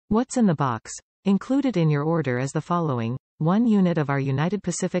What's in the box? Included in your order is the following. 1 unit of our United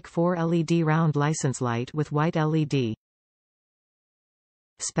Pacific 4 LED round license light with white LED.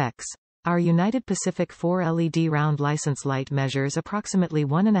 Specs. Our United Pacific 4 LED round license light measures approximately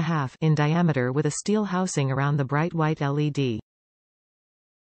 1.5 in diameter with a steel housing around the bright white LED.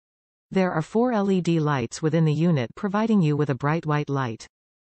 There are 4 LED lights within the unit providing you with a bright white light.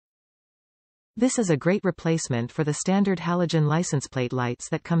 This is a great replacement for the standard halogen license plate lights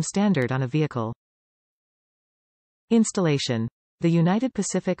that come standard on a vehicle. Installation. The United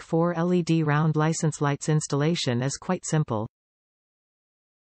Pacific 4 LED round license lights installation is quite simple.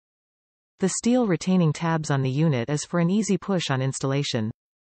 The steel retaining tabs on the unit is for an easy push on installation.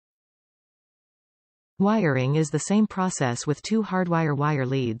 Wiring is the same process with 2 hardwire wire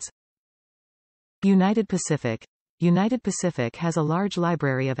leads. United Pacific. United Pacific has a large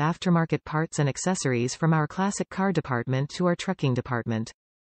library of aftermarket parts and accessories from our classic car department to our trucking department.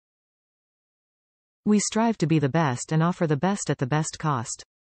 We strive to be the best and offer the best at the best cost.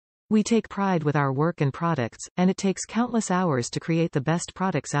 We take pride with our work and products, and it takes countless hours to create the best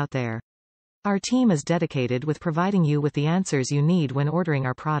products out there. Our team is dedicated with providing you with the answers you need when ordering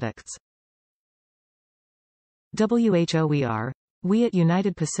our products. WHOER. We at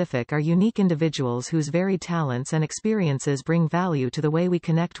United Pacific are unique individuals whose varied talents and experiences bring value to the way we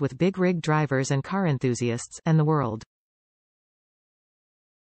connect with big rig drivers and car enthusiasts, and the world.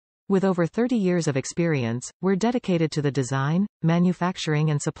 With over 30 years of experience, we're dedicated to the design, manufacturing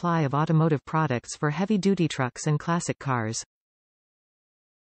and supply of automotive products for heavy-duty trucks and classic cars.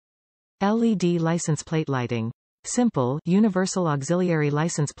 LED license plate lighting. Simple, universal auxiliary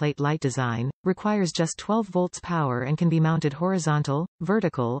license plate light design, requires just 12 volts power and can be mounted horizontal,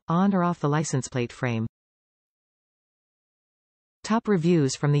 vertical, on or off the license plate frame. Top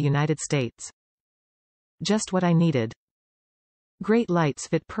reviews from the United States. Just what I needed. Great lights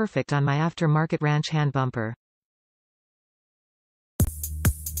fit perfect on my aftermarket ranch hand bumper.